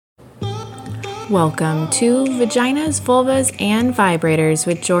Welcome to Vaginas, Vulvas, and Vibrators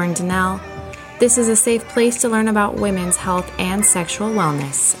with Jordan Donnell. This is a safe place to learn about women's health and sexual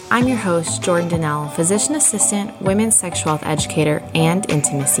wellness. I'm your host, Jordan Donnell, physician assistant, women's sexual health educator, and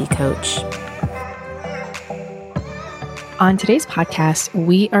intimacy coach. On today's podcast,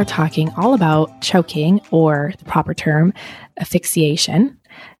 we are talking all about choking, or the proper term, asphyxiation,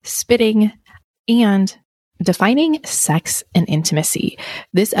 spitting, and defining sex and intimacy.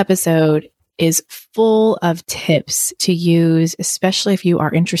 This episode is full of tips to use, especially if you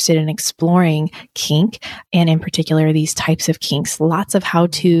are interested in exploring kink, and in particular, these types of kinks. Lots of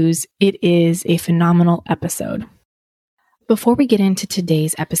how-tos. It is a phenomenal episode. Before we get into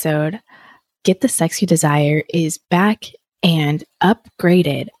today's episode, Get the Sex You Desire is back and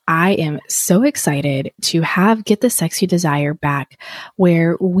upgraded. I am so excited to have Get the Sex You Desire back,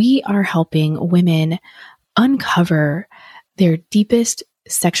 where we are helping women uncover their deepest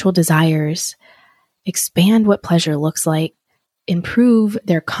sexual desires, expand what pleasure looks like, improve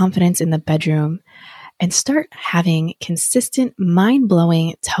their confidence in the bedroom, and start having consistent,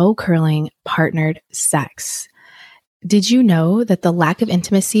 mind-blowing, toe-curling, partnered sex. Did you know that the lack of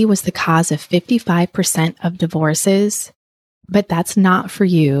intimacy was the cause of 55% of divorces? But that's not for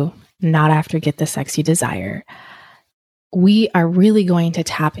you, not after Get the Sex You Desire. We are really going to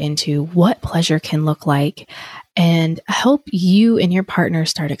tap into what pleasure can look like and help you and your partner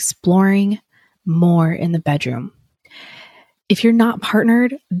start exploring more in the bedroom. If you're not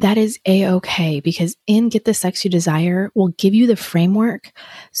partnered, that is a-okay, because in Get the Sex You Desire, we'll give you the framework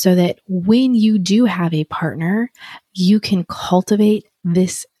so that when you do have a partner, you can cultivate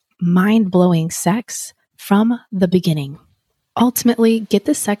this mind-blowing sex from the beginning. Ultimately, Get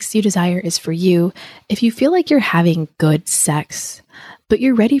the Sex You Desire is for you if you feel like you're having good sex, but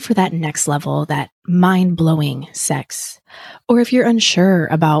you're ready for that next level, that mind-blowing sex. Or if you're unsure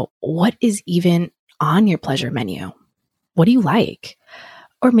about what is even on your pleasure menu. What do you like?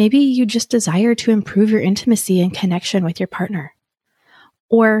 Or maybe you just desire to improve your intimacy and connection with your partner.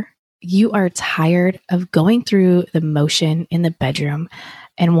 Or you are tired of going through the motion in the bedroom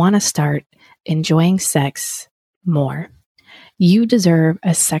and want to start enjoying sex more. You deserve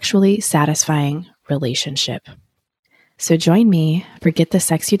a sexually satisfying relationship. So join me for Get the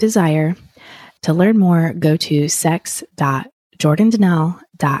Sex You Desire. To learn more, go to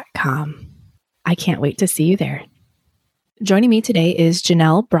sex.jordandonnell.com. I can't wait to see you there. Joining me today is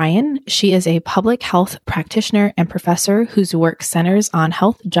Janielle Bryan. She is a public health practitioner and professor whose work centers on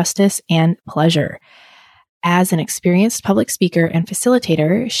health, justice, and pleasure. As an experienced public speaker and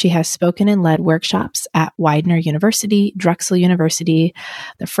facilitator, she has spoken and led workshops at Widener University, Drexel University,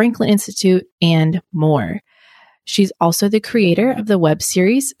 the Franklin Institute, and more. She's also the creator of the web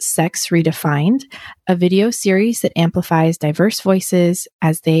series Sex Redefined, a video series that amplifies diverse voices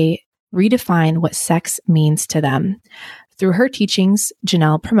as they redefine what sex means to them. Through her teachings,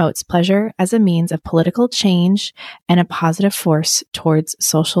 Janielle promotes pleasure as a means of political change and a positive force towards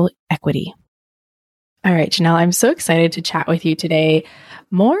social equity. All right, Janielle, I'm so excited to chat with you today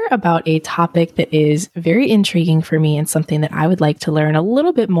more about a topic that is very intriguing for me and something that I would like to learn a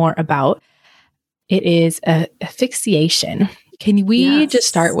little bit more about. It is asphyxiation. Can we just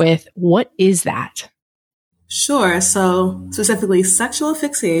start with, what is that? Sure. So specifically, sexual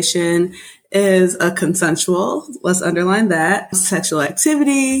asphyxiation is a consensual, let's underline that, sexual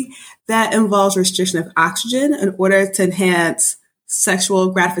activity that involves restriction of oxygen in order to enhance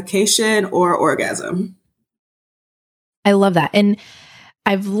sexual gratification or orgasm. I love that. And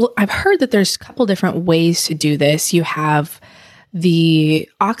I've heard that there's a couple different ways to do this. You have the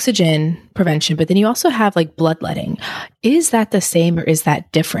oxygen prevention, but then you also have like bloodletting. Is that the same or is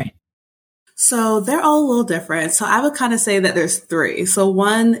that different? So they're all a little different. So I would kind of say that there's three. So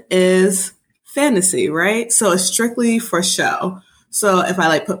one is fantasy, right? So it's strictly for show. So if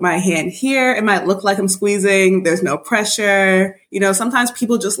I put my hand here, it might look like I'm squeezing. There's no pressure. Sometimes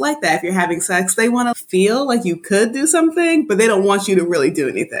people just like that. If you're having sex, they want to feel like you could do something, but they don't want you to really do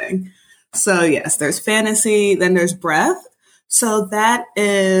anything. So yes, there's fantasy. Then there's breath. So that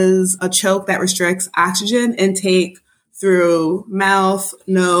is a choke that restricts oxygen intake through mouth,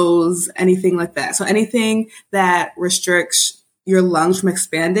 nose, anything like that. So anything that restricts your lungs from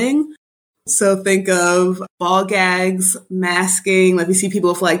expanding. So think of ball gags, masking. We see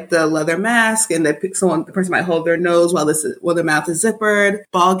people with the leather mask, and the person might hold their nose while their mouth is zippered.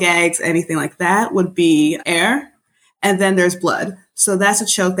 Ball gags, anything like that would be air. And then there's blood. So that's a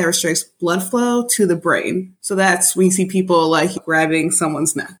choke that restricts blood flow to the brain. So that's when you see people grabbing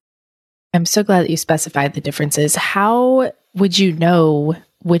someone's neck. I'm so glad that you specified the differences. How would you know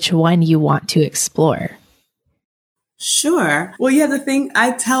which one you want to explore? Sure. Well, yeah, the thing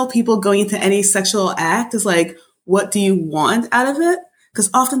I tell people going into any sexual act is like, what do you want out of it?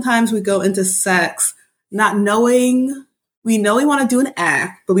 Because oftentimes we go into sex not knowing, we know we want to do an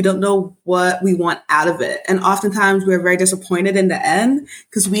act, but we don't know what we want out of it. And oftentimes we're very disappointed in the end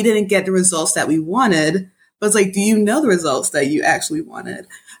because we didn't get the results that we wanted. But it's like, do you know the results that you actually wanted,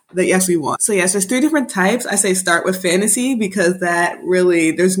 that you actually want? So yes, there's 3 different types. I say start with fantasy because that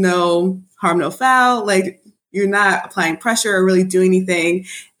really, there's no harm, no foul. Like, you're not applying pressure or really doing anything.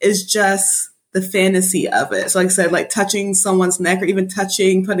 It's just the fantasy of it. So like I said, like touching someone's neck or even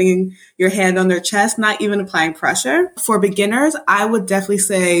putting your hand on their chest, not even applying pressure. For beginners, I would definitely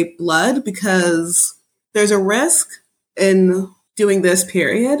say blood because there's a risk in doing this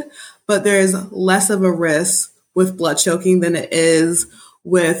period, but there's less of a risk with blood choking than it is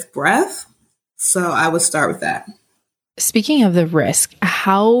with breath. So I would start with that. Speaking of the risk,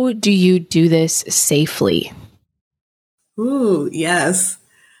 how do you do this safely? Ooh, yes.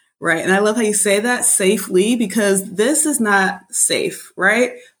 Right. And I love how you say that, safely, because this is not safe,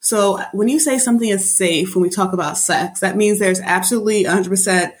 right? So when you say something is safe, when we talk about sex, that means there's absolutely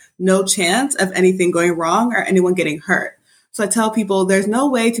 100% no chance of anything going wrong or anyone getting hurt. So I tell people there's no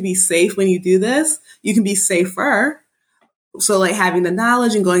way to be safe when you do this. You can be safer. So like having the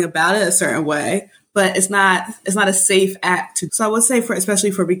knowledge and going about it a certain way, but it's not a safe act. So I would say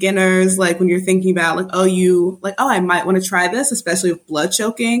especially for beginners, like when you're thinking about I might want to try this, especially with blood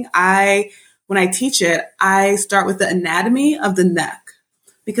choking. When I teach it, I start with the anatomy of the neck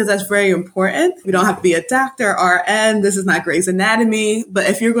because that's very important. You don't have to be a doctor, RN. This is not Grey's Anatomy. But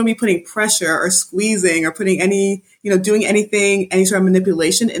if you're going to be putting pressure or squeezing or putting doing anything, any sort of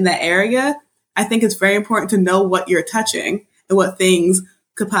manipulation in that area, I think it's very important to know what you're touching and what things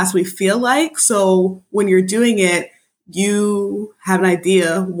could possibly feel like. So when you're doing it, you have an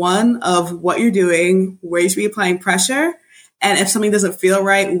idea, one, of what you're doing, where you should be applying pressure, and if something doesn't feel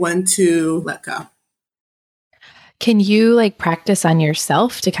right, when to let go. Can you practice on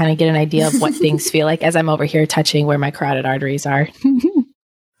yourself to kind of get an idea of what things feel like as I'm over here touching where my carotid arteries are?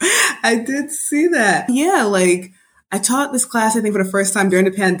 I did see that. Yeah, I taught this class, I think, for the first time during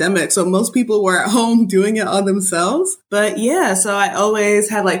the pandemic. So most people were at home doing it on themselves. But yeah, so I always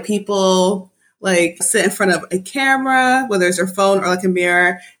had people sit in front of a camera, whether it's their phone or a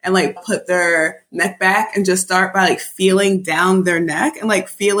mirror, and put their neck back and just start by feeling down their neck and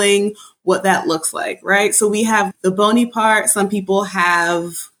feeling what that looks like, right? So we have the bony part. Some people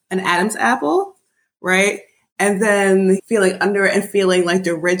have an Adam's apple, right? And then feeling under it and feeling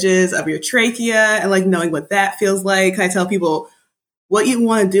the ridges of your trachea and knowing what that feels like. I tell people what you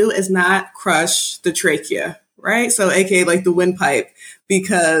want to do is not crush the trachea, right? So AKA the windpipe,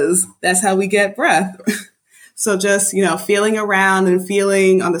 because that's how we get breath. So just, feeling around and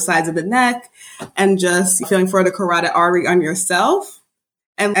feeling on the sides of the neck and just feeling for the carotid artery on yourself.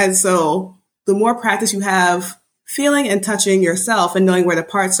 And so the more practice you have feeling and touching yourself and knowing where the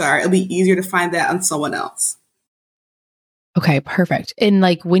parts are, it'll be easier to find that on someone else. Okay, perfect. And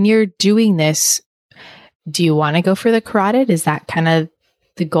when you're doing this, do you want to go for the carotid? Is that kind of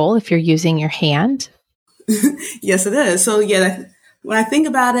the goal if you're using your hand? Yes, it is. So yeah, when I think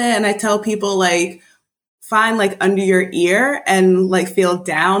about it and I tell people find under your ear and feel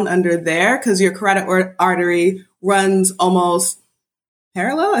down under there because your carotid artery runs almost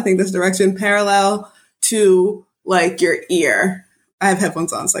parallel. I think this direction parallel to your ear. I have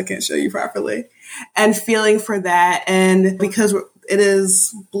headphones on, so I can't show you properly. And feeling for that. And because it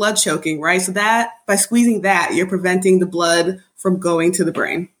is blood choking, right? So that by squeezing that, you're preventing the blood from going to the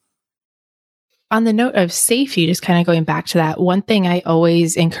brain. On the note of safety, just kind of going back to that, one thing I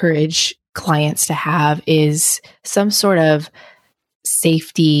always encourage clients to have is some sort of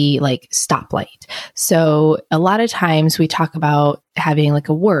safety stoplight. So a lot of times we talk about having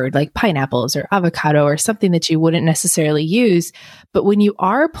a word like pineapples or avocado or something that you wouldn't necessarily use. But when you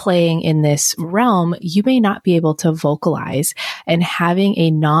are playing in this realm, you may not be able to vocalize, and having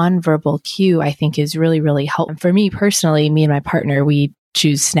a nonverbal cue, I think, is really, really helpful. For me personally, me and my partner, we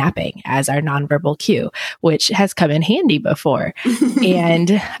choose snapping as our nonverbal cue, which has come in handy before.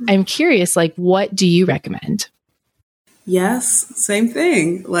 And I'm curious, what do you recommend? Yes, same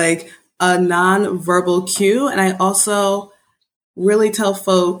thing, a non-verbal cue. And I also really tell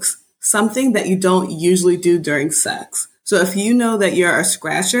folks something that you don't usually do during sex. So if you know that you're a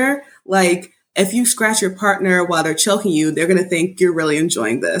scratcher, if you scratch your partner while they're choking you, they're going to think you're really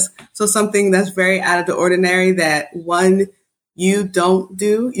enjoying this. So something that's very out of the ordinary that, one, you don't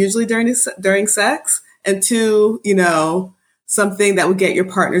do usually during sex, and two, something that would get your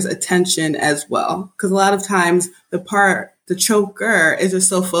partner's attention as well. Because a lot of times the part the choker is just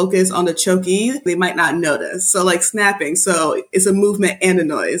so focused on the chokey, they might not notice. So like snapping. So it's a movement and a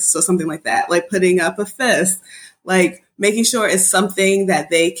noise. So something like that, like putting up a fist, like making sure it's something that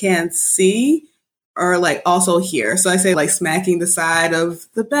they can see or like also hear. So I say like smacking the side of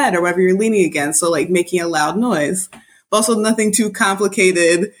the bed or whatever you're leaning against. So like making a loud noise, but also nothing too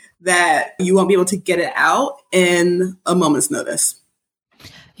complicated that you won't be able to get it out in a moment's notice.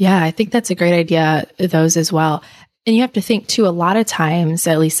 Yeah, I think that's a great idea, those as well. And you have to think too, a lot of times,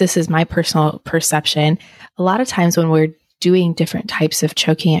 at least this is my personal perception, a lot of times when we're doing different types of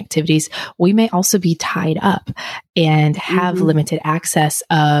choking activities, we may also be tied up and have limited access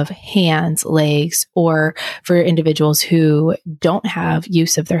of hands, legs, or for individuals who don't have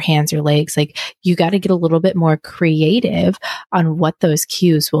use of their hands or legs, like you got to get a little bit more creative on what those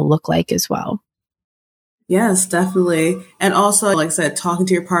cues will look like as well. Yes, definitely. And also, like I said, talking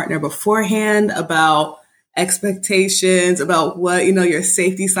to your partner beforehand about expectations, about what, your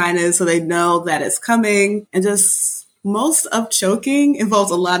safety sign is so they know that it's coming. And just most of choking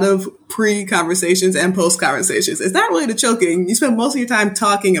involves a lot of pre-conversations and post-conversations. It's not really the choking. You spend most of your time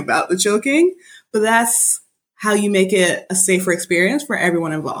talking about the choking, but that's how you make it a safer experience for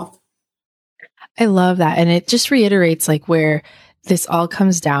everyone involved. I love that. And it just reiterates like where this all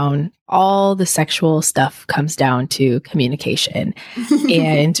comes down, all the sexual stuff comes down to communication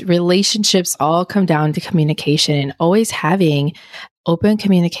and relationships all come down to communication and always having open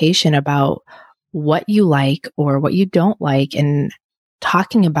communication about what you like or what you don't like and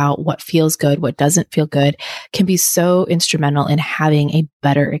talking about what feels good, what doesn't feel good can be so instrumental in having a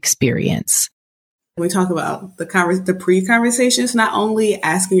better experience. We talk about the pre-conversations, not only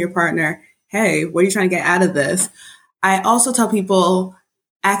asking your partner, hey, what are you trying to get out of this? I also tell people,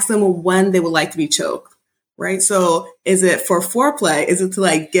 ask them when they would like to be choked, right? So is it for foreplay? Is it to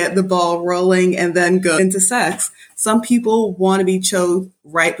like get the ball rolling and then go into sex? Some people want to be choked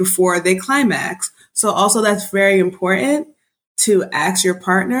right before they climax. So also that's very important to ask your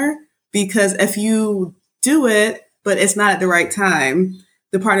partner, because if you do it, but it's not at the right time,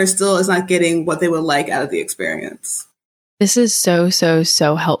 the partner still is not getting what they would like out of the experience. This is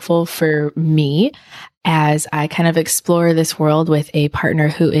so helpful for me as I kind of explore this world with a partner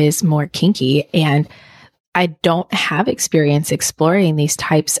who is more kinky, and I don't have experience exploring these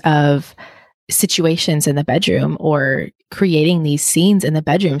types of situations in the bedroom or creating these scenes in the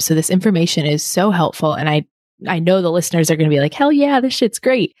bedroom. So this information is so helpful. And I know the listeners are going to be like, hell yeah, this shit's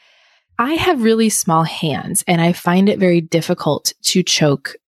great. I have really small hands and I find it very difficult to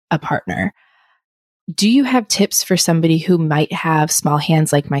choke a partner. Do you have tips for somebody who might have small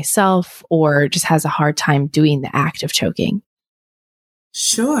hands like myself or just has a hard time doing the act of choking?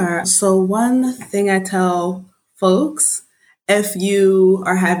 Sure. So one thing I tell folks, if you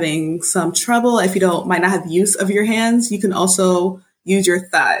are having some trouble, if you might not have use of your hands, you can also use your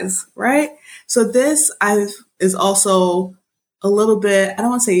thighs, right? So this is also a little bit, I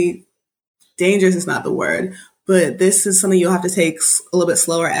don't want to say dangerous is not the word, but this is something you'll have to take a little bit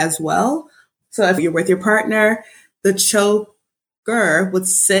slower as well. So if you're with your partner, the choker would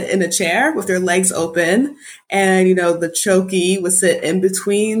sit in a chair with their legs open, and, the chokey would sit in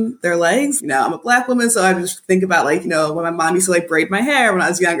between their legs. I'm a Black woman, so I just think about when my mom used to braid my hair when I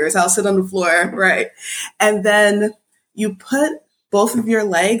was younger, so I'll sit on the floor, right? And then you put both of your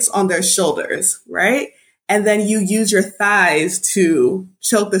legs on their shoulders, right? And then you use your thighs to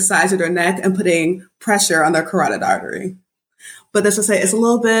choke the sides of their neck and putting pressure on their carotid artery. But that's to say, it's a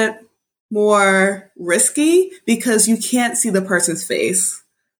little bit more risky because you can't see the person's face.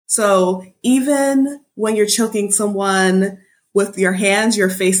 So even when you're choking someone with your hands, you're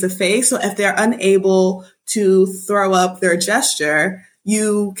face to face. So if they're unable to throw up their gesture,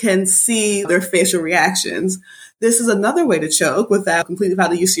 you can see their facial reactions. This is another way to choke without completely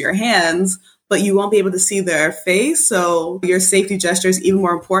without the use of your hands, but you won't be able to see their face. So your safety gesture is even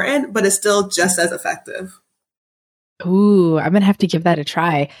more important, but it's still just as effective. Ooh, I'm going to have to give that a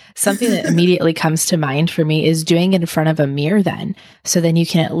try. Something that immediately comes to mind for me is doing it in front of a mirror then. So then you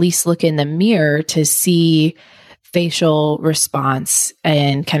can at least look in the mirror to see facial response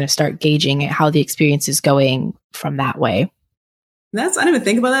and kind of start gauging how the experience is going from that way. I didn't even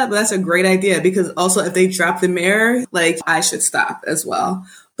think about that, but that's a great idea, because also if they drop the mirror, I should stop as well.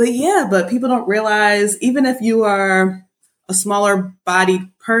 But people don't realize, even if you are a smaller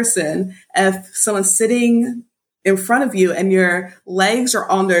bodied person, if someone's sitting in front of you and your legs are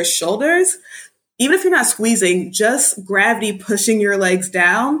on their shoulders, even if you're not squeezing, just gravity pushing your legs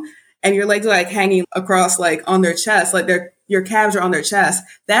down and your legs are hanging across on their chest, your calves are on their chest,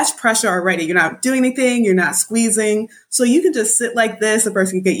 that's pressure already. You're not doing anything. You're not squeezing. So you can just sit like this. The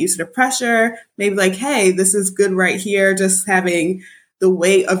person can get used to the pressure. Maybe like, hey, this is good right here. Just having the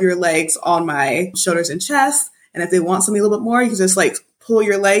weight of your legs on my shoulders and chest. And if they want something a little bit more, you can just like pull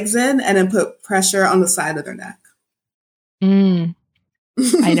your legs in and then put pressure on the side of their neck.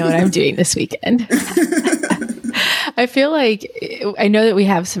 I know what I'm doing this weekend. I feel like I know that we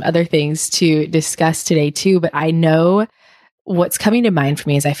have some other things to discuss today too, but I know what's coming to mind for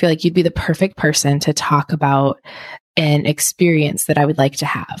me is I feel like you'd be the perfect person to talk about an experience that I would like to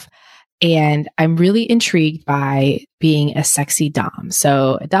have. And I'm really intrigued by being a sexy dom.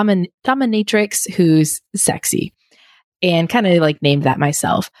 So a dominatrix who's sexy, and kind of like named that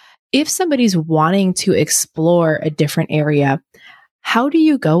myself. If somebody's wanting to explore a different area, how do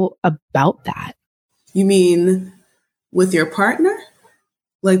you go about that? You mean with your partner?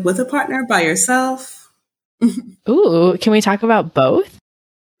 Like with a partner, by yourself? Ooh, can we talk about both?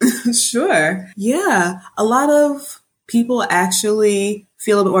 Sure. Yeah. A lot of people actually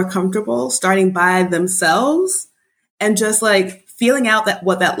feel a bit more comfortable starting by themselves and just like feeling out that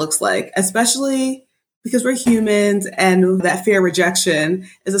what that looks like, especially because we're humans and that fear of rejection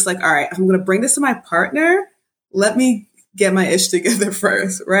is just like, all right, if I'm going to bring this to my partner, let me get my ish together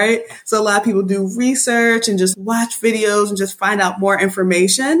first, right? So a lot of people do research and just watch videos and just find out more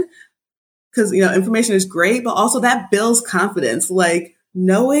information because, you know, information is great, but also that builds confidence. Like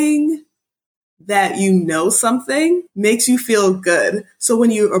knowing that you know something makes you feel good. So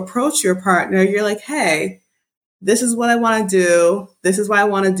when you approach your partner, you're like, hey, this is what I want to do. This is why I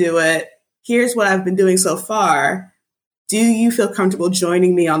want to do it. Here's what I've been doing so far. Do you feel comfortable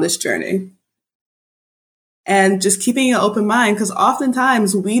joining me on this journey? And just keeping an open mind, because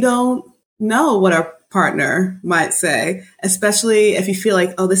oftentimes we don't know what our partner might say, especially if you feel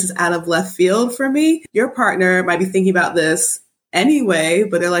like, oh, this is out of left field for me. Your partner might be thinking about this anyway,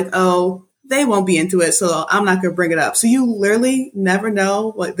 but they're like, oh, they won't be into it, so I'm not going to bring it up. So you literally never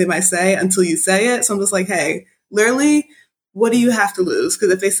know what they might say until you say it. So I'm just like, hey, literally, what do you have to lose?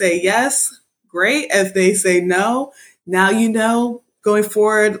 Because if they say yes, great. If they say no, now you know going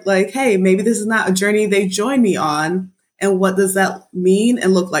forward, like, hey, maybe this is not a journey they join me on. And what does that mean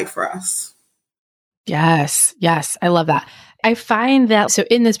and look like for us? Yes. Yes. I love that. I find that, so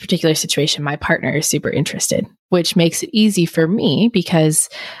in this particular situation, my partner is super interested, which makes it easy for me because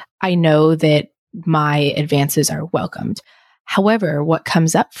I know that my advances are welcomed. However, what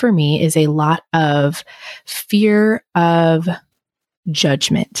comes up for me is a lot of fear of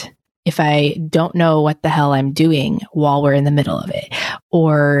judgment. If I don't know what the hell I'm doing while we're in the middle of it,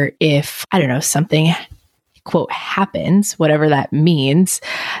 or if, I don't know, something, quote, happens, whatever that means,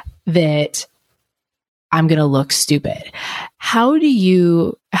 that I'm going to look stupid. How do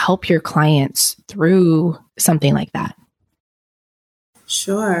you help your clients through something like that?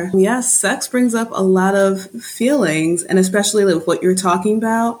 Sure. Yes, sex brings up a lot of feelings, and especially with what you're talking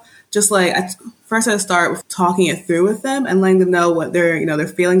about. Just like first, I start with talking it through with them and letting them know what their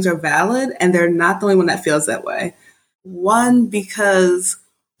feelings are valid, and they're not the only one that feels that way. One, because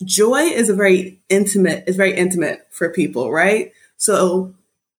joy is very intimate for people, right? So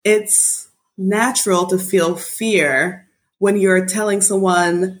it's natural to feel fear when you're telling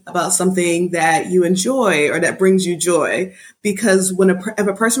someone about something that you enjoy or that brings you joy, because if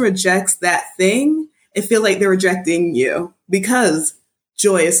a person rejects that thing, it feels like they're rejecting you because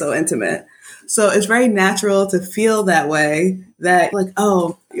joy is so intimate. So it's very natural to feel that way, that like,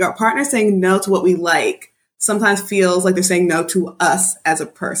 oh, your partner saying no to what we like sometimes feels like they're saying no to us as a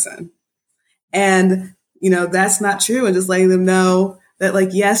person. And, that's not true. And just letting them know that, like,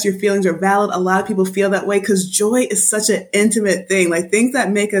 yes, your feelings are valid. A lot of people feel that way because joy is such an intimate thing. Like, things that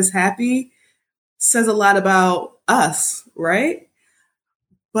make us happy says a lot about us, right?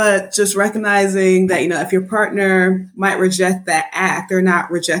 But just recognizing that, if your partner might reject that act, they're not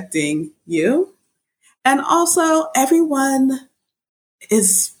rejecting you. And also, everyone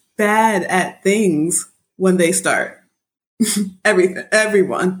is bad at things when they start.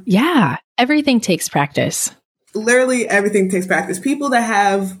 Everyone. Yeah. Everything takes practice. Literally everything takes practice. People that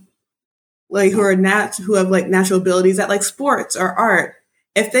have who have natural abilities at like sports or art,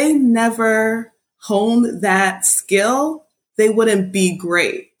 if they never honed that skill, they wouldn't be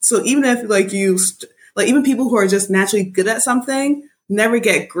great. So even if even people who are just naturally good at something never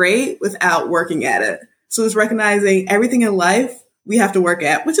get great without working at it. So it's recognizing everything in life we have to work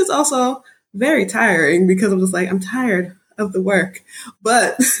at, which is also very tiring because I'm just like, I'm tired of the work.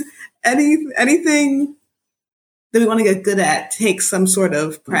 But anything that we want to get good at takes some sort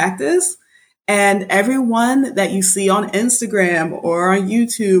of practice. And everyone that you see on Instagram or on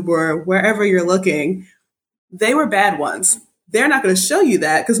YouTube or wherever you're looking, they were bad ones. They're not going to show you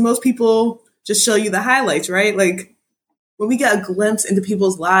that because most people just show you the highlights, right? Like when we get a glimpse into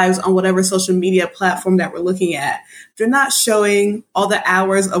people's lives on whatever social media platform that we're looking at, they're not showing all the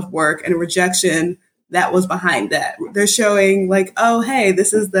hours of work and rejection that was behind that. They're showing like, oh, hey,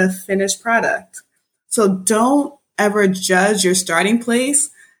 this is the finished product. So don't ever judge your starting place.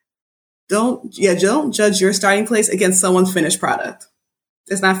 Don't judge your starting place against someone's finished product.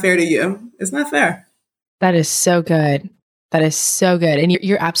 It's not fair to you. It's not fair. That is so good. That is so good. And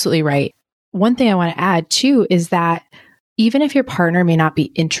you're absolutely right. One thing I want to add too is that even if your partner may not be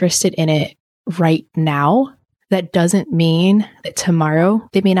interested in it right now, that doesn't mean that tomorrow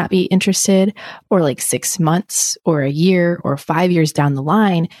they may not be interested, or like 6 months or a year or 5 years down the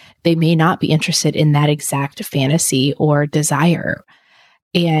line, they may not be interested in that exact fantasy or desire.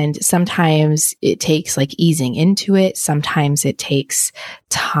 And sometimes it takes like easing into it. Sometimes it takes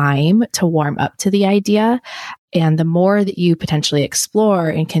time to warm up to the idea. And the more that you potentially explore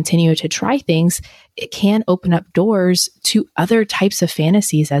and continue to try things, it can open up doors to other types of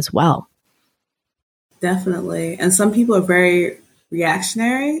fantasies as well. Definitely. And some people are very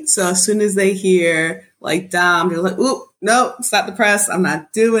reactionary. So as soon as they hear like Dom, they're like, ooh, no, stop the press. I'm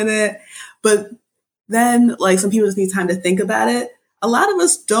not doing it. But then like some people just need time to think about it. A lot of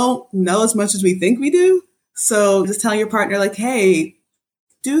us don't know as much as we think we do. So just telling your partner like, hey,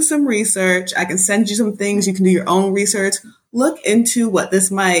 do some research. I can send you some things. You can do your own research. Look into what this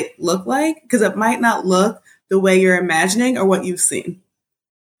might look like because it might not look the way you're imagining or what you've seen.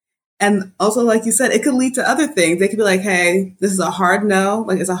 And also, like you said, it could lead to other things. They could be like, hey, this is a hard no,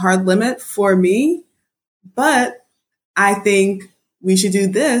 like it's a hard limit for me, but I think we should do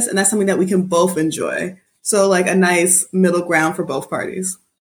this. And that's something that we can both enjoy. So like a nice middle ground for both parties.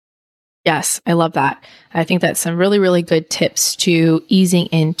 Yes, I love that. I think that's some really, really good tips to easing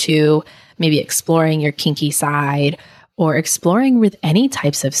into maybe exploring your kinky side or exploring with any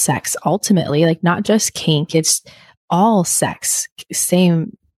types of sex. Ultimately, like not just kink, it's all sex.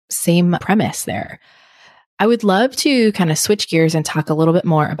 Same premise there. I would love to kind of switch gears and talk a little bit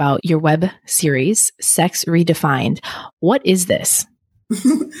more about your web series, Sex Redefined. What is this?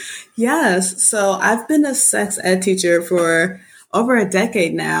 Yes. So I've been a sex ed teacher for over a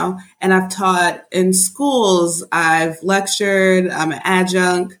decade now, and I've taught in schools, I've lectured, I'm an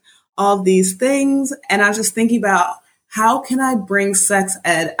adjunct, all of these things. And I was just thinking about how can I bring sex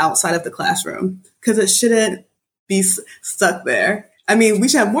ed outside of the classroom? Because it shouldn't be stuck there. I mean, we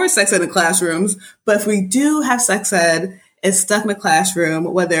should have more sex ed in classrooms, but if we do have sex ed, it's stuck in a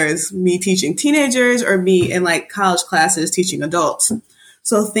classroom, whether it's me teaching teenagers or me in like college classes teaching adults.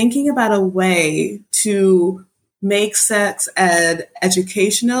 So thinking about a way to make sex ed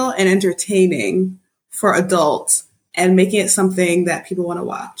educational and entertaining for adults and making it something that people want to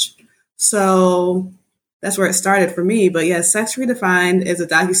watch. So that's where it started for me. But yeah, Sex Redefined is a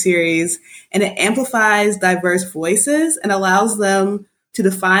docuseries and it amplifies diverse voices and allows them to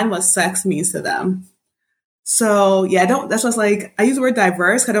define what sex means to them. So yeah, that's what's like, I use the word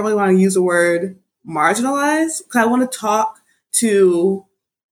diverse because I don't really want to use the word marginalized because I want to talk to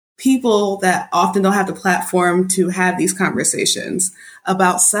people that often don't have the platform to have these conversations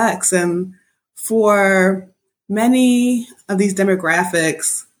about sex. And for many of these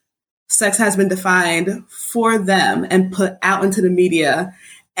demographics, sex has been defined for them and put out into the media.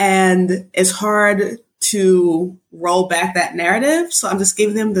 And it's hard to roll back that narrative. So I'm just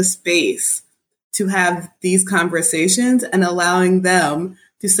giving them the space to have these conversations and allowing them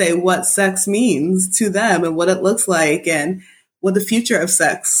to say what sex means to them and what it looks like and what the future of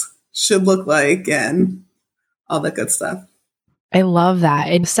sex should look like and all that good stuff. I love that.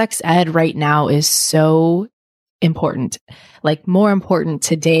 And sex ed right now is so important, like more important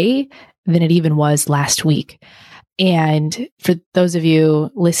today than it even was last week. And for those of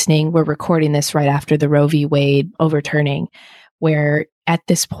you listening, we're recording this right after the Roe v. Wade overturning, where at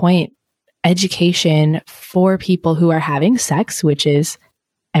this point, education for people who are having sex, which is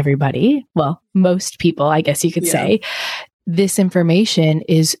everybody, well, most people, I guess you could say, this information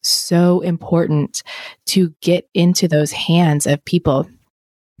is so important to get into those hands of people.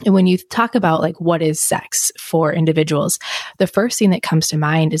 And when you talk about like what is sex for individuals, the first thing that comes to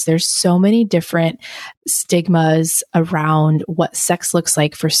mind is there's so many different stigmas around what sex looks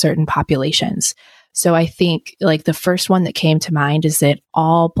like for certain populations. So I think like the first one that came to mind is that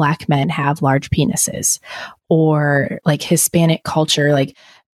all Black men have large penises, or like Hispanic culture, like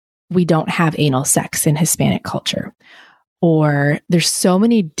we don't have anal sex in Hispanic culture. Or there's so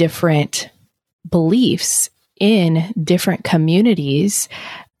many different beliefs in different communities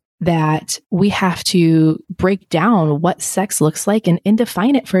that we have to break down what sex looks like and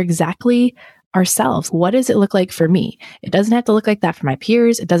define it for exactly ourselves. What does it look like for me? It doesn't have to look like that for my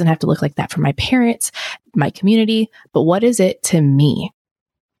peers. It doesn't have to look like that for my parents, my community, but what is it to me?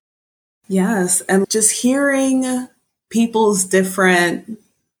 Yes. And just hearing people's different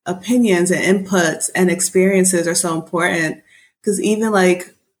opinions and inputs and experiences are so important. Because even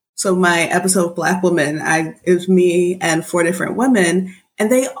like, so my episode of Black Woman, it was me and 4 different women,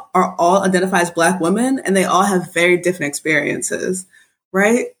 and they are all identified as Black women, and they all have very different experiences,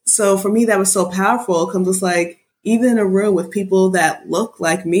 right? So for me, that was so powerful because it's like, even in a room with people that look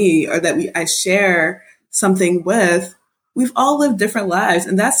like me or that I share something with, we've all lived different lives,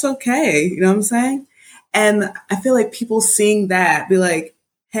 and that's okay. You know what I'm saying? And I feel like people seeing that be like,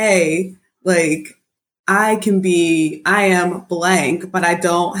 hey, like, I am blank, but I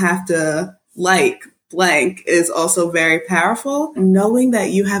don't have to like blank is also very powerful. Knowing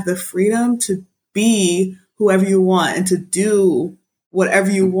that you have the freedom to be whoever you want and to do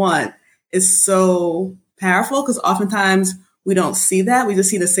whatever you want is so powerful, because oftentimes we don't see that. We just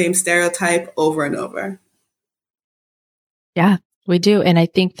see the same stereotype over and over. Yeah, we do. And I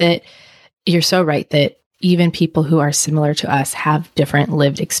think that you're so right that even people who are similar to us have different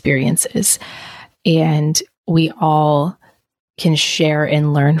lived experiences, and we all can share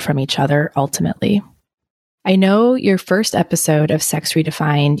and learn from each other ultimately. I know your first episode of Sex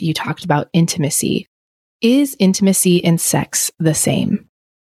Redefined, you talked about intimacy. Is intimacy and sex the same?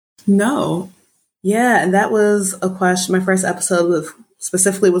 No. Yeah, and that was a question. My first episode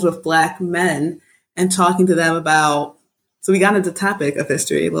specifically was with Black men and talking to them about, so we got into the topic of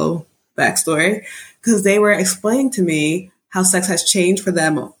history, a little backstory, because they were explaining to me how sex has changed for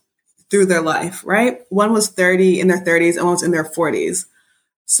them through their life, right? One was in their 30s, and one was in their 40s.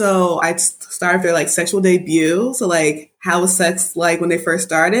 So I started their like sexual debut. So like, how was sex like when they first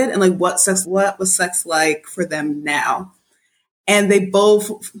started? And like, what was sex like for them now? And they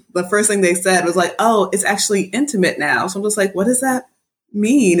both, the first thing they said was like, oh, it's actually intimate now. So I'm just like, what does that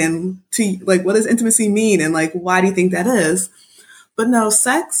mean? And what does intimacy mean? And like, why do you think that is? But no,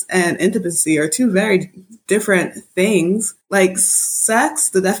 sex and intimacy are 2 very different things. Like sex,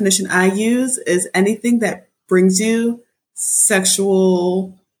 the definition I use is anything that brings you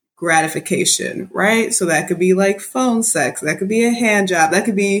sexual gratification, right? So that could be like phone sex, that could be a hand job, that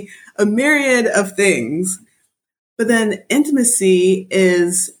could be a myriad of things. But then intimacy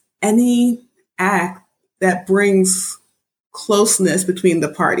is any act that brings closeness between the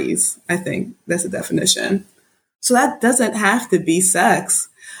parties. I think that's the definition. So that doesn't have to be sex.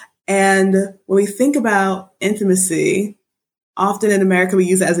 And when we think about intimacy, often in America, we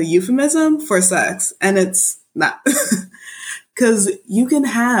use it as a euphemism for sex, and it's not. Because you can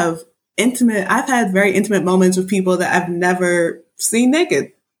have I've had very intimate moments with people that I've never seen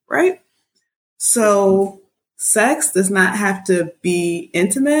naked, right? So sex does not have to be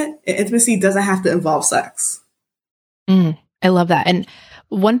intimate. Intimacy doesn't have to involve sex. I love that. And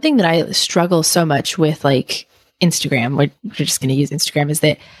one thing that I struggle so much with, like Instagram, we're just going to use Instagram, is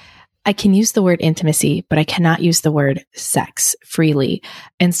that I can use the word intimacy, but I cannot use the word sex freely.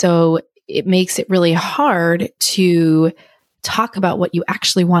 And so it makes it really hard to talk about what you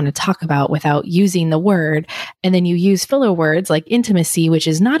actually want to talk about without using the word. And then you use filler words like intimacy, which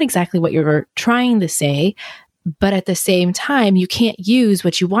is not exactly what you're trying to say. But at the same time, you can't use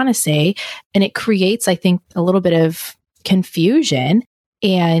what you want to say. And it creates, I think, a little bit of confusion.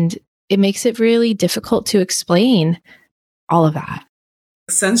 And it makes it really difficult to explain all of that.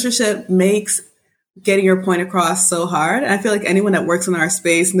 Censorship makes getting your point across so hard. And I feel like anyone that works in our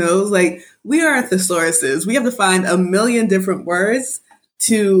space knows, like, we are thesauruses. We have to find a million different words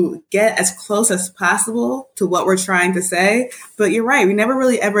to get as close as possible to what we're trying to say. But you're right. We never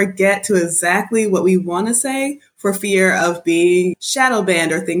really ever get to exactly what we want to say for fear of being shadow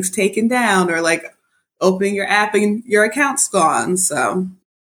banned or things taken down or like opening your app and your account's gone. So.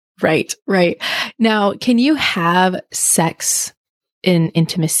 Right. Now, can you have sex in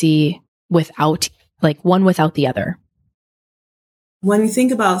intimacy without, like, one without the other? When you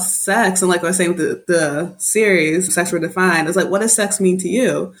think about sex, and like I was saying with the series, Sex Redefined, it's like, what does sex mean to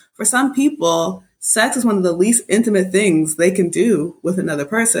you? For some people, sex is one of the least intimate things they can do with another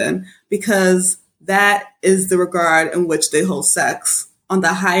person, because that is the regard in which they hold sex on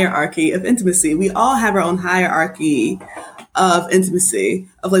the hierarchy of intimacy. We all have our own hierarchy of intimacy,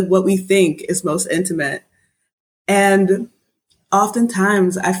 of like what we think is most intimate. And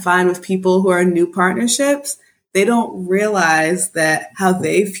oftentimes I find with people who are in new partnerships, they don't realize that how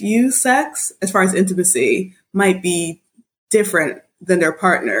they view sex as far as intimacy might be different than their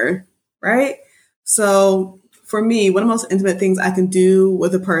partner, right? So for me, one of the most intimate things I can do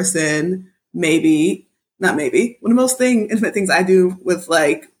with a person maybe not maybe, one of the most intimate things I do with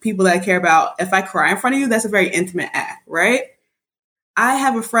like people that I care about, if I cry in front of you, that's a very intimate act, right? I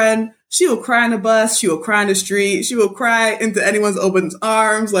have a friend, she will cry on the bus, she will cry in the street, she will cry into anyone's open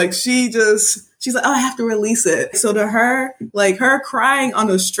arms. Like she's like, oh, I have to release it. So to her, like her crying on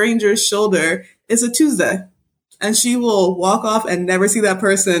a stranger's shoulder is a Tuesday. And she will walk off and never see that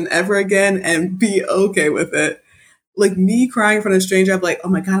person ever again and be okay with it. Like me crying in front of a stranger, I'm like, oh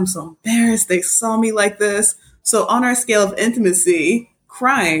my God, I'm so embarrassed. They saw me like this. So on our scale of intimacy,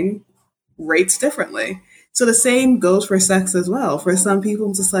 crying rates differently. So the same goes for sex as well. For some people,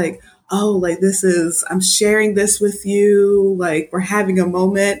 it's just like, oh, like I'm sharing this with you. Like we're having a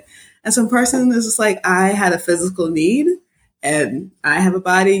moment. And some person is just like, I had a physical need and I have a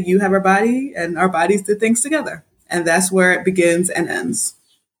body, you have a body, and our bodies did things together. And that's where it begins and ends.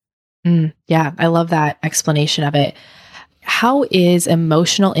 Yeah, I love that explanation of it. How is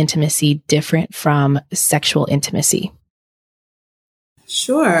emotional intimacy different from sexual intimacy?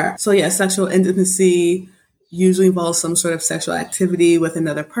 Sure. So yeah, sexual intimacy usually involves some sort of sexual activity with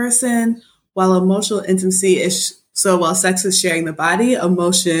another person, while emotional intimacy while sex is sharing the body,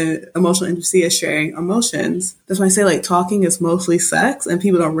 emotional intimacy is sharing emotions. That's why I say like talking is mostly sex and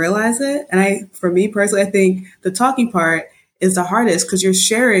people don't realize it. And for me personally, I think the talking part is the hardest because you're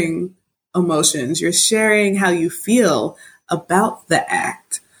sharing emotions. You're sharing how you feel about the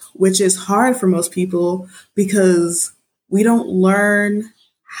act, which is hard for most people because we don't learn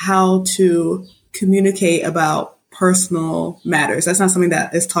how to communicate about personal matters. That's not something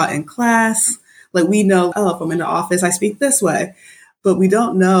that is taught in class. Like we know, oh, if I'm in the office, I speak this way, but we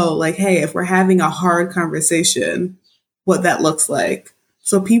don't know like, hey, if we're having a hard conversation, what that looks like.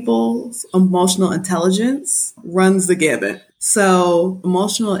 So people's emotional intelligence runs the gamut. So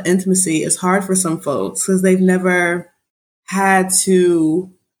emotional intimacy is hard for some folks because they've never had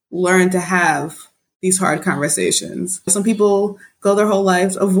to learn to have these hard conversations. Some people go their whole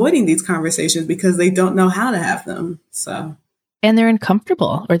lives avoiding these conversations because they don't know how to have them. And they're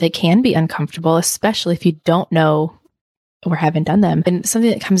uncomfortable, or they can be uncomfortable, especially if you don't know or haven't done them. And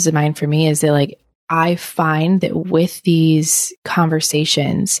something that comes to mind for me is that like, I find that with these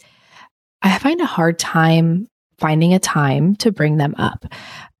conversations, I find a hard time finding a time to bring them up,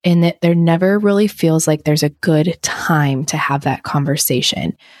 and that there never really feels like there's a good time to have that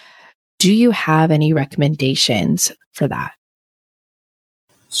conversation. Do you have any recommendations for that?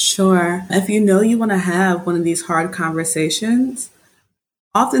 Sure. If you know you want to have one of these hard conversations,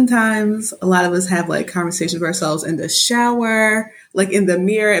 oftentimes a lot of us have like conversations with ourselves in the shower, like in the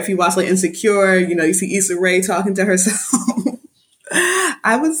mirror. If you watch like Insecure, you see Issa Rae talking to herself.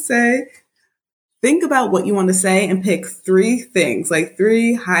 I would say think about what you want to say and pick 3 things, like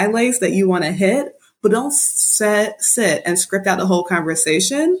 3 highlights that you want to hit, but don't sit and script out the whole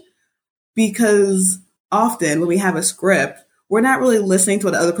conversation, because often when we have a script, we're not really listening to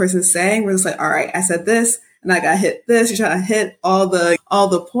what the other person is saying. We're just like, all right, I said this and I got hit this. You're trying to hit all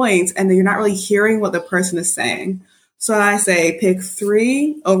the points, and then you're not really hearing what the person is saying. So I say pick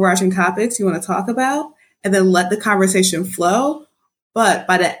 3 overarching topics you want to talk about and then let the conversation flow. But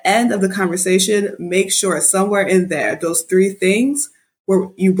by the end of the conversation, make sure somewhere in there, those 3 things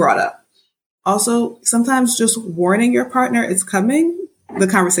were you brought up. Also, sometimes just warning your partner it's coming, the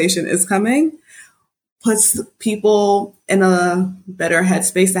conversation is coming, puts people in a better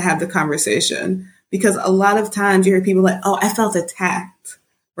headspace to have the conversation. Because a lot of times you hear people like, oh, I felt attacked,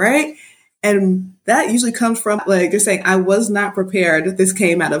 right? And that usually comes from like, you're saying, I was not prepared. This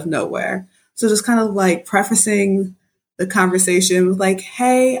came out of nowhere. So just kind of like prefacing the conversation with like,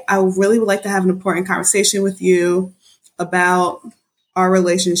 hey, I really would like to have an important conversation with you about our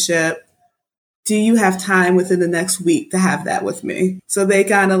relationship. Do you have time within the next week to have that with me? So they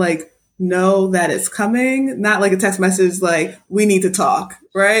kind of like know that it's coming, not like a text message like, we need to talk,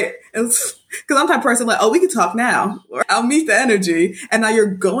 right? Because I'm the type of person like, oh, we can talk now, or I'll meet the energy. And now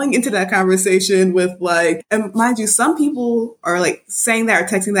you're going into that conversation with like, and mind you, some people are like saying that or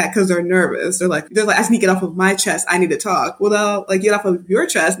texting that because they're nervous. They're like, I just need to get off of my chest. I need to talk. Well, they'll like get off of your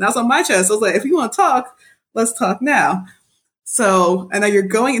chest. Now it's on my chest. So it's like, if you want to talk, let's talk now. So, and now you're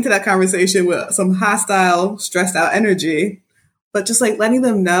going into that conversation with some hostile, stressed out energy, but just like letting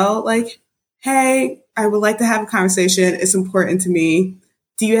them know like, hey, I would like to have a conversation. It's important to me.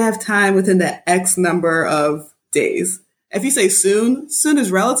 Do you have time within the X number of days? If you say soon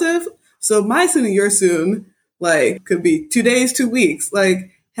is relative. So my soon and your soon, like, could be 2 days, 2 weeks.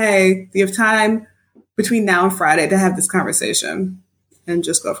 Like, hey, do you have time between now and Friday to have this conversation? And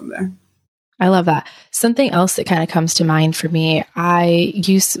just go from there. I love that. Something else that kind of comes to mind for me, I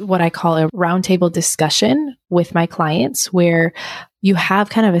use what I call a roundtable discussion with my clients, where you have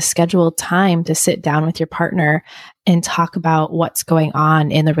kind of a scheduled time to sit down with your partner and talk about what's going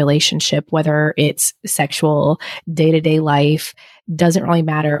on in the relationship, whether it's sexual, day-to-day life, doesn't really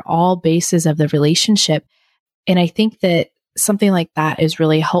matter, all bases of the relationship. And I think that something like that is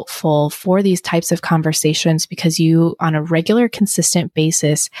really helpful for these types of conversations because you, on a regular, consistent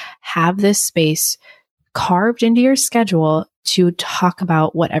basis, have this space carved into your schedule to talk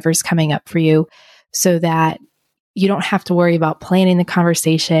about whatever's coming up for you so that you don't have to worry about planning the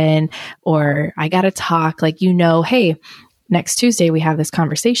conversation or I got to talk. Like, hey, next Tuesday we have this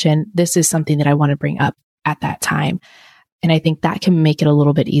conversation. This is something that I want to bring up at that time. And I think that can make it a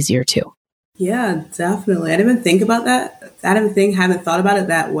little bit easier too. Yeah, definitely. I didn't even think about that. Haven't thought about it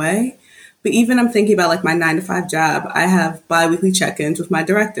that way. But even I'm thinking about like my 9-to-5 job. I have bi-weekly check-ins with my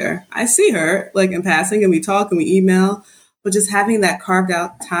director. I see her like in passing and we talk and we email, but just having that carved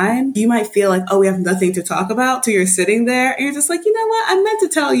out time, you might feel like, oh, we have nothing to talk about till you're sitting there and you're just like, you know what? I meant to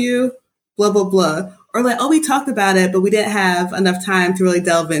tell you blah, blah, blah. Or like, oh, we talked about it, but we didn't have enough time to really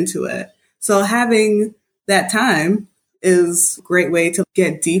delve into it. So having that time is a great way to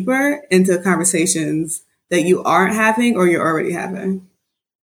get deeper into conversations that you aren't having or you're already having.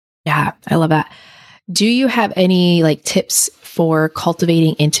 Yeah, I love that. Do you have any like tips for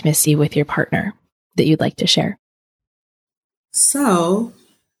cultivating intimacy with your partner that you'd like to share? So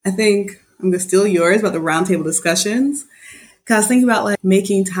I think I'm going to steal yours about the roundtable discussions. Because I was thinking about like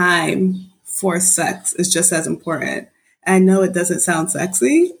making time for sex is just as important. And I know it doesn't sound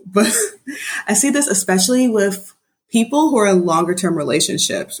sexy, but I see this especially with people who are in longer term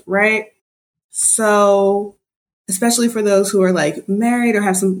relationships, right? So especially for those who are like married or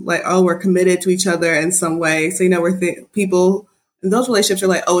have some like, oh, we're committed to each other in some way. So, people in those relationships are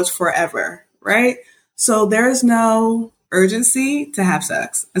like, oh, it's forever, right? So there is no urgency to have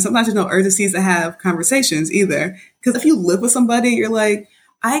sex. And sometimes there's no urgencies to have conversations either. Because if you live with somebody, you're like,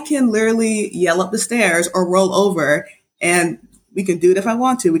 I can literally yell up the stairs or roll over and we can do it if I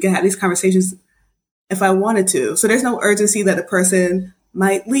want to. We can have these conversations if I wanted to. So there's no urgency that the person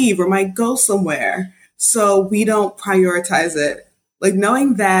might leave or might go somewhere. So we don't prioritize it. Like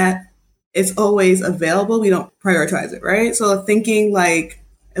knowing that it's always available, we don't prioritize it, right? So thinking like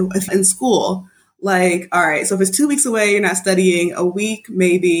if in school, like, all right, so if it's 2 weeks away, you're not studying, a week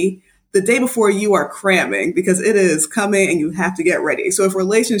maybe, the day before you are cramming because it is coming and you have to get ready. So if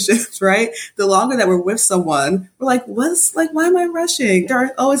relationships, right, the longer that we're with someone, we're like, why am I rushing?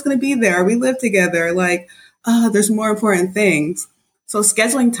 They're always going to be there. We live together. Like, there's more important things. So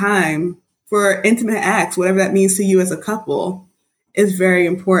scheduling time for intimate acts, whatever that means to you as a couple, is very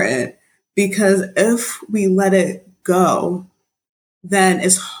important because if we let it go, then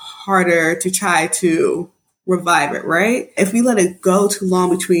it's harder to try to revive it, right? If we let it go too long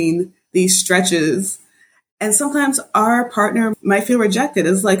between these stretches, and sometimes our partner might feel rejected.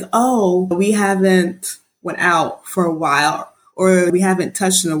 It's like, oh, we haven't went out for a while or we haven't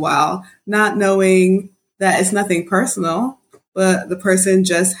touched in a while, not knowing that it's nothing personal, but the person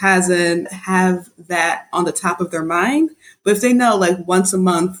just hasn't have that on the top of their mind. But if they know like once a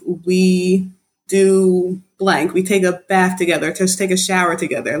month we do blank, we take a bath together, just take a shower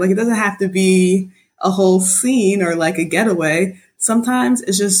together. Like it doesn't have to be a whole scene or like a getaway. Sometimes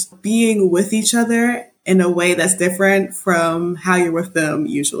it's just being with each other in a way that's different from how you're with them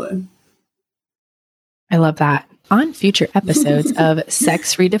usually. I love that. On future episodes of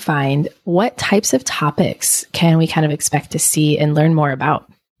Sex Redefined, what types of topics can we kind of expect to see and learn more about?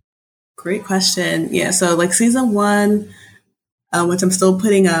 Great question. Yeah, so like season 1, which I'm still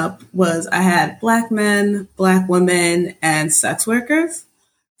putting up, was I had Black men, Black women, and sex workers.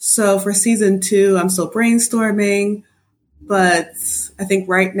 So for season 2, I'm still brainstorming, but I think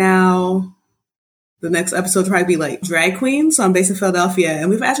right now the next episode will probably be like drag queens. So I'm based in Philadelphia and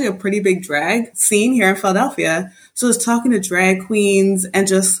we've actually a pretty big drag scene here in Philadelphia. So it's talking to drag queens and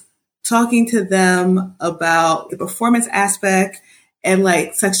just talking to them about the performance aspect and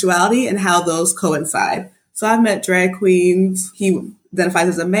like sexuality and how those coincide. So I've met drag queens. He identifies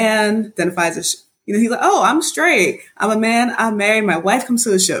as a man, identifies as, he's like, oh, I'm straight. I'm a man. I'm married. My wife comes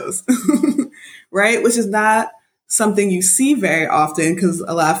to the shows, right? Which is not something you see very often because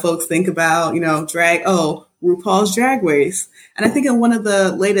a lot of folks think about, drag, oh, RuPaul's Drag Race. And I think in one of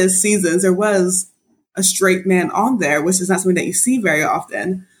the latest seasons, there was a straight man on there, which is not something that you see very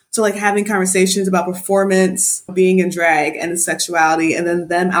often. So like having conversations about performance, being in drag and sexuality, and then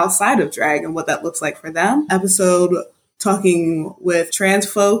them outside of drag and what that looks like for them. Episode talking with trans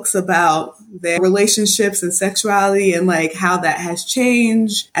folks about their relationships and sexuality and like how that has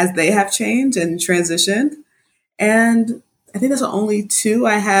changed as they have changed and transitioned. And I think that's the only 2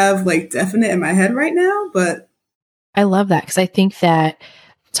 I have like definite in my head right now, but I love that because I think that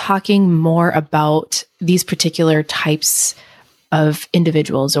talking more about these particular types of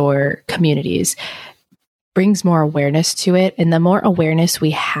individuals or communities brings more awareness to it. And the more awareness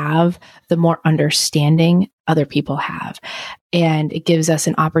we have, the more understanding other people have. And it gives us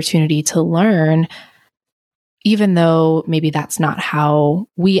an opportunity to learn, even though maybe that's not how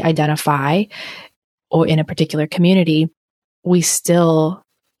we identify or in a particular community, we still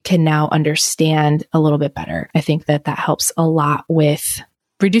can now understand a little bit better. I think that that helps a lot with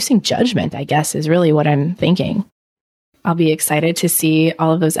reducing judgment, I guess, is really what I'm thinking. I'll be excited to see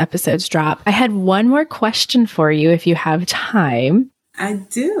all of those episodes drop. I had one more question for you if you have time. I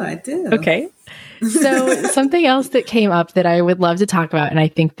do. Okay. So something else that came up that I would love to talk about, and I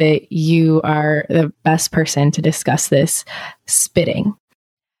think that you are the best person to discuss this, spitting.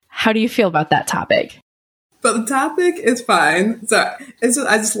 How do you feel about that topic? But the topic is fine. Sorry.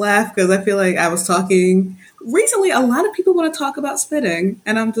 I just laugh because I feel like I was talking recently. A lot of people want to talk about spitting,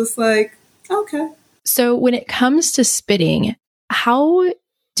 and I'm just like, okay. So when it comes to spitting, how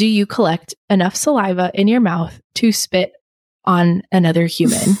do you collect enough saliva in your mouth to spit on another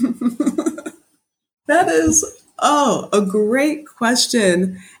human? That is, a great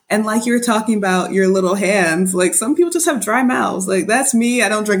question. And like you were talking about your little hands, like some people just have dry mouths. Like that's me. I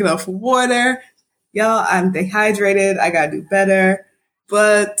don't drink enough water. Y'all, I'm dehydrated. I got to do better.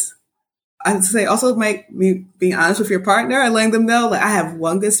 But I'd say also me being honest with your partner and letting them know, like I have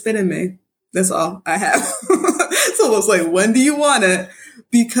one good spit in me. That's all I have. So it's like, when do you want it?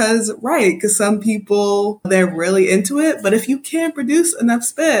 Because some people, they're really into it. But if you can't produce enough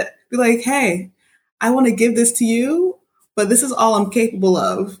spit, be like, hey, I want to give this to you, but this is all I'm capable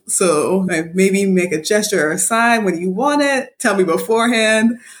of. So like, maybe make a gesture or a sign when you want it. Tell me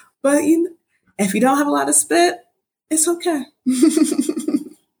beforehand. But if you don't have a lot of spit, it's okay.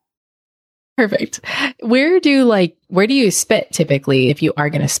 Perfect. Where do you spit typically if you are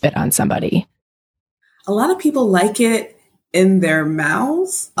going to spit on somebody? A lot of people like it in their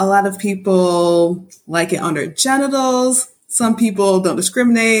mouths. A lot of people like it on their genitals. Some people don't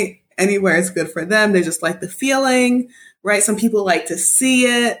discriminate. Anywhere is good for them. They just like the feeling, right? Some people like to see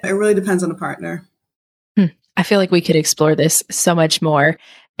it. It really depends on the partner. I feel like we could explore this so much more.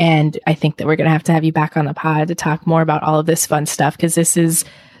 And I think that we're going to have you back on the pod to talk more about all of this fun stuff because this is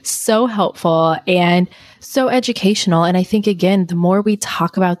so helpful and so educational. And I think, again, the more we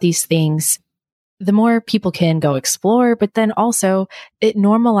talk about these things, the more people can go explore, but then also it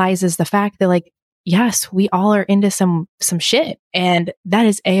normalizes the fact that like, yes, we all are into some shit and that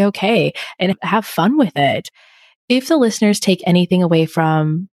is a-okay and have fun with it. If the listeners take anything away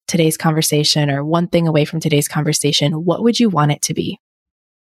from today's conversation or one thing away from today's conversation, what would you want it to be?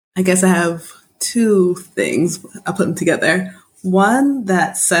 I guess I have two things. I'll put them together. One,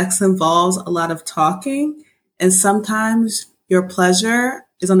 that sex involves a lot of talking, and sometimes your pleasure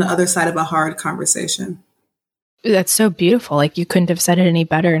is on the other side of a hard conversation. That's so beautiful. Like you couldn't have said it any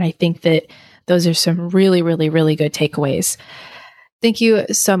better. And I think that those are some really, really, really good takeaways. Thank you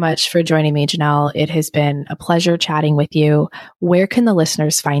so much for joining me, Janielle. It has been a pleasure chatting with you. Where can the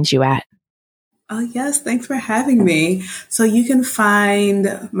listeners find you at? Oh, yes. Thanks for having me. So you can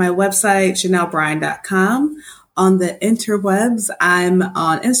find my website, JanielleBryan.com. On the interwebs, I'm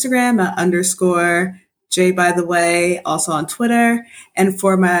on Instagram at _J by the way, also on Twitter. And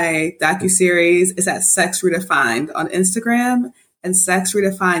for my docuseries, it's at Sex Redefined on Instagram and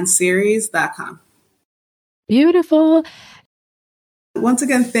sexredefinedseries.com. Beautiful. Once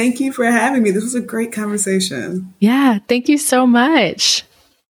again, thank you for having me. This was a great conversation. Yeah, thank you so much.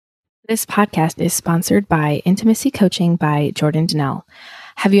 This podcast is sponsored by Intimacy Coaching by Jordan Donnell.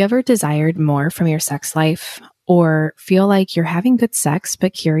 Have you ever desired more from your sex life or feel like you're having good sex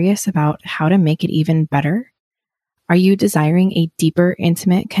but curious about how to make it even better? Are you desiring a deeper,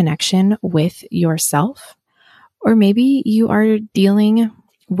 intimate connection with yourself? Or maybe you are dealing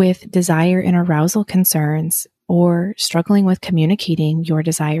with desire and arousal concerns or struggling with communicating your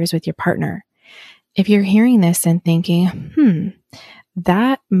desires with your partner. If you're hearing this and thinking,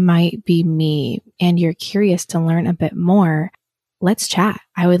 that might be me, and you're curious to learn a bit more, let's chat.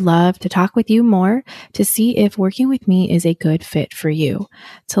 I would love to talk with you more to see if working with me is a good fit for you.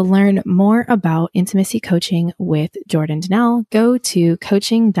 To learn more about intimacy coaching with Jordan Donnell, go to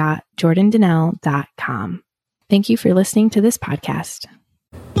coaching.jordandonnell.com. Thank you for listening to this podcast.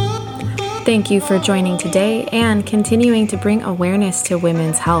 Thank you for joining today and continuing to bring awareness to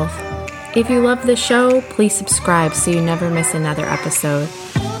women's health. If you love the show, please subscribe so you never miss another episode,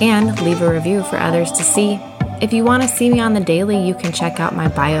 and leave a review for others to see. If you want to see me on the daily, you can check out my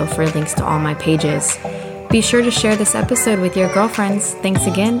bio for links to all my pages. Be sure to share this episode with your girlfriends. Thanks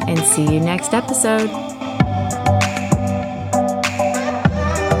again, and see you next episode.